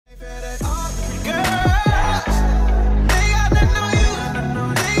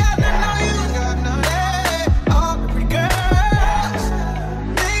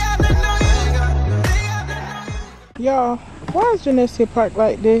Why is Genesia parked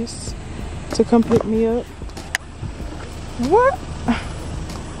like this to come pick me up? What?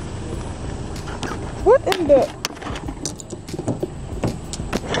 What in the?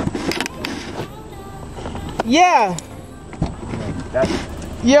 Yeah.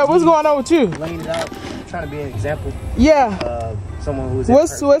 Yeah, what's going on with you? Laying it out, trying to be an example. Yeah. Someone who's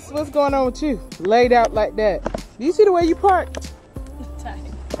what's going on with you? Laid out like that. Do you see the way you parked?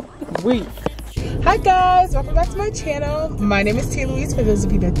 Weak. Hi guys, welcome back to my channel. My name is Louise, for those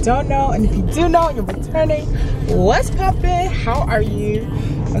of you that don't know, and if you do know and you're returning, what's poppin'? How are you?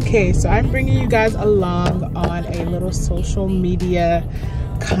 Okay, so I'm bringing you guys along on a little social media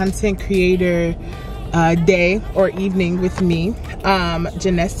content creator day or evening with me.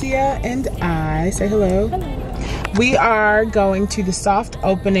 Genesia and I, say hello. Hello. We are going to the soft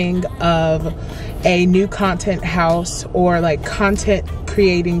opening of a new content house, or like content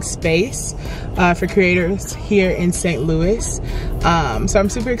creating space for creators here in St. Louis. So I'm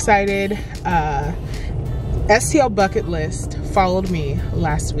super excited. STL Bucketlist followed me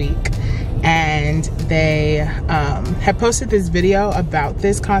last week, and they had posted this video about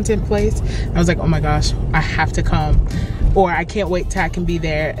this content place. I was like, oh my gosh, I have to come, or I can't wait till I can be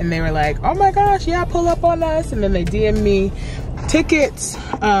there. And they were like, oh my gosh, yeah, pull up on us. And then they DM'd me tickets,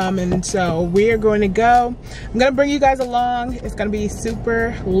 and so we are going to go. I'm gonna bring you guys along. It's gonna be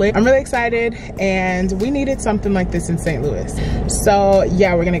super lit. I'm really excited, and we needed something like this in St. Louis. So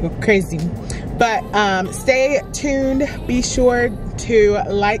yeah, we're gonna go crazy. But stay tuned. Be sure to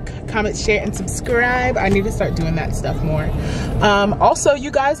like, comment, share, and subscribe. I need to start doing that stuff more. Also, you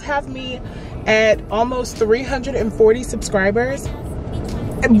guys have me at almost 340 subscribers.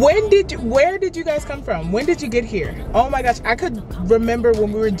 Where did you guys come from? When did you get here? Oh my gosh, I could remember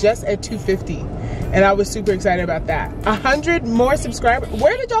when we were just at 250, and I was super excited about that. 100 more subscribers.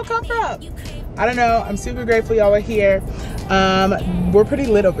 Where did y'all come from? I don't know. I'm super grateful y'all are here. We're pretty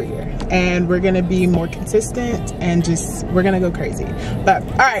lit over here, and we're gonna be more consistent, and just we're gonna go crazy. But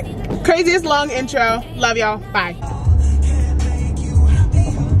all right, craziest long intro. Love y'all. Bye.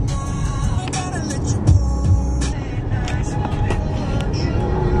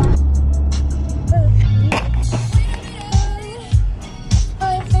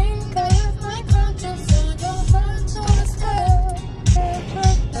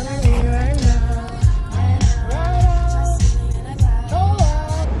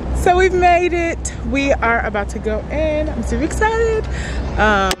 So we've made it. We are about to go in. I'm super excited.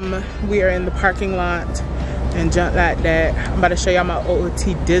 We are in the parking lot and junk like that. I'm about to show y'all my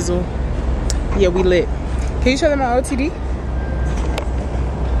OOT dizzle. Yeah, we lit. Can you show them my OOTD?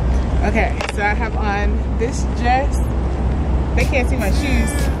 Okay, so I have on this dress. They can't see my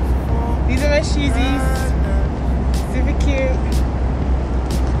shoes. These are my shoesies. Super cute.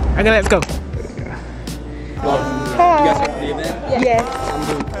 Okay, let's go. Hi. You guys are the event? Yes.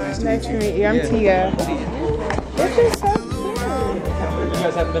 Nice to meet you. I'm Tia. This is so cute. You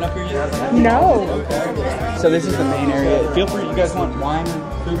guys haven't been up here yet? No. Okay. So this is the main area. Feel free. You guys want wine and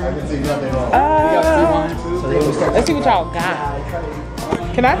food? We got food, wine, and food. Let's see what y'all got.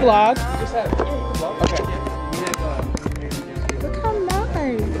 Can I vlog? Okay. Look how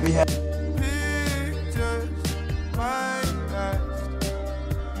nice. We have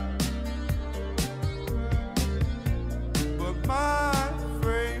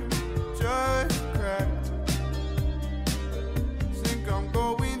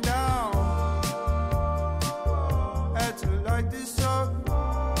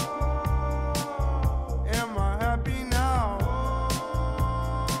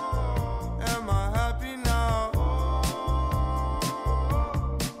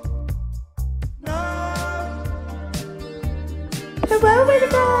Hello, my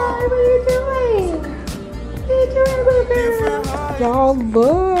God. What are you doing? What are you doing? Y'all,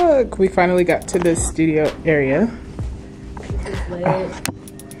 look. We finally got to the studio area.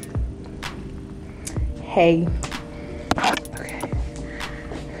 Hey. Okay.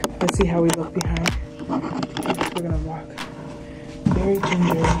 Let's see how we look behind. We're gonna walk very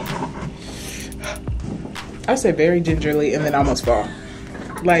gingerly. I said very gingerly and then almost fall.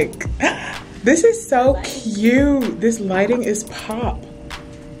 Like, this is so cute. This lighting is pop.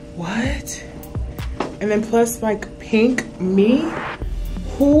 What? And then plus like pink me?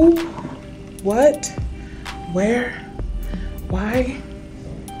 Who? What? Where? Why?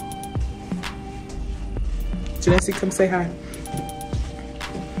 Genesia, come say hi.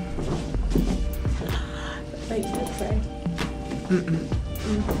 Like this way.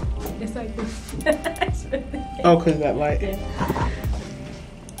 It's like this. Oh, cause that light. Yeah.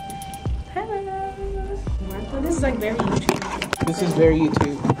 Hello. This is like very YouTube. This is very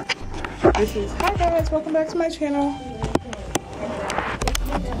YouTube. This is, hi guys, welcome back to my channel.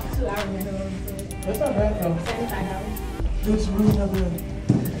 That's not bad though. $75. This really not bad.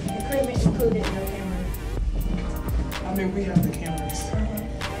 Equipment included, no camera. I mean, we have the cameras.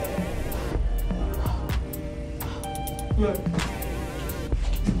 Look.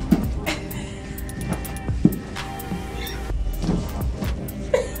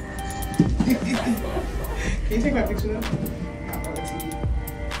 Can you take my picture though?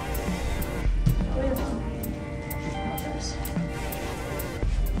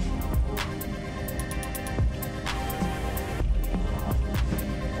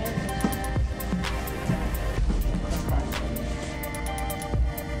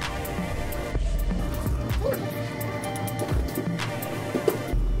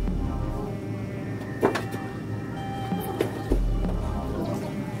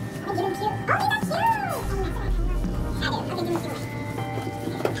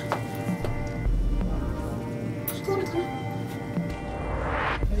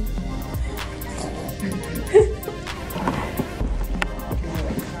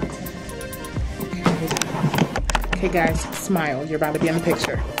 Okay guys, smile. You're about to be in the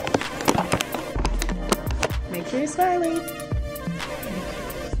picture. Make sure you're smiling.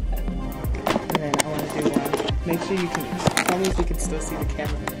 And then I want to do one. Make sure you can, tell me if you can still see the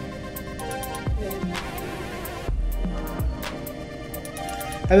camera.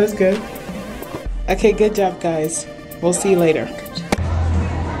 That was good. Okay, good job guys. We'll see you later.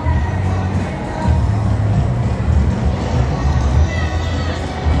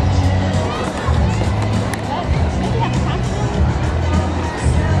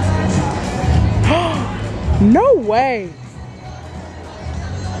 No way.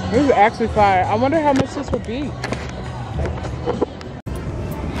 This is actually fire. I wonder how much this would be.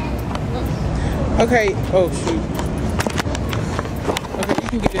 Okay. Oh shoot. Okay, you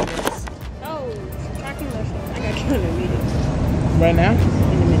can get in this. Oh, talking about stuff. I got you in a meeting. Right now?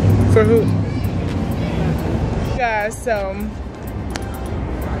 In a minute. For who? Guys, so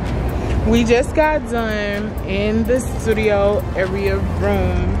we just got done in the studio area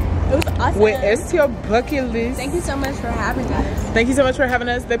room. It was awesome. With STL Bucketlist. Thank you so much for having us. Thank you so much for having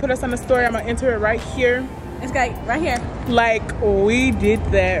us. They put us on the story. I'm gonna enter it right here. It's got right here. Like we did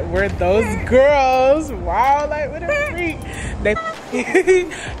that. We're those girls. Wow, like what a freak. They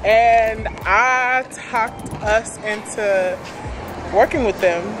and I talked us into working with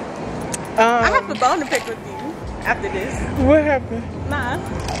them. I have a bone to pick with you after this. What happened? Nah.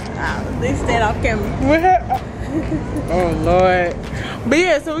 They stayed off camera. What happened? Oh Lord. But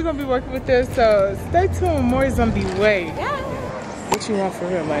yeah, so we're gonna be working with this, so stay tuned. More is on the way. Yeah. What you want for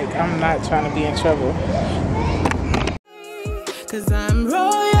real? Like, I'm not trying to be in trouble. Cause I'm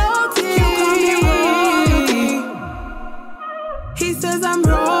royalty. You call me royalty. He says I'm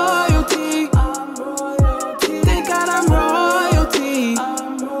royalty.